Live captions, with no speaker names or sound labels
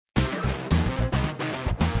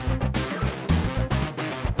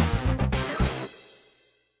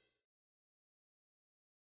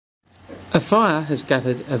A fire has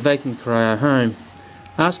gutted a vacant Corio home.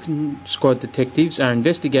 Askin Squad detectives are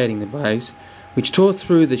investigating the blaze, which tore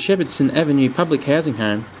through the Shepherdson Avenue public housing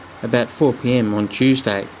home about 4 p.m. on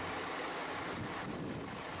Tuesday.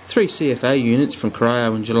 3 CFA units from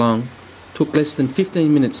Corio and Geelong took less than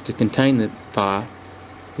 15 minutes to contain the fire,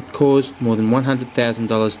 that caused more than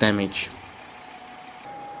 $100,000 damage.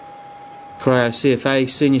 Corio CFA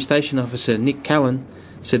Senior Station Officer Nick Cullen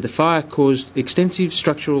said the fire caused extensive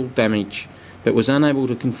structural damage, but was unable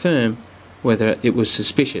to confirm whether it was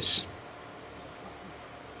suspicious.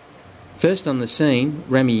 First on the scene,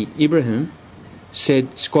 Rami Ibrahim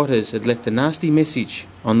said squatters had left a nasty message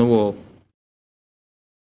on the wall.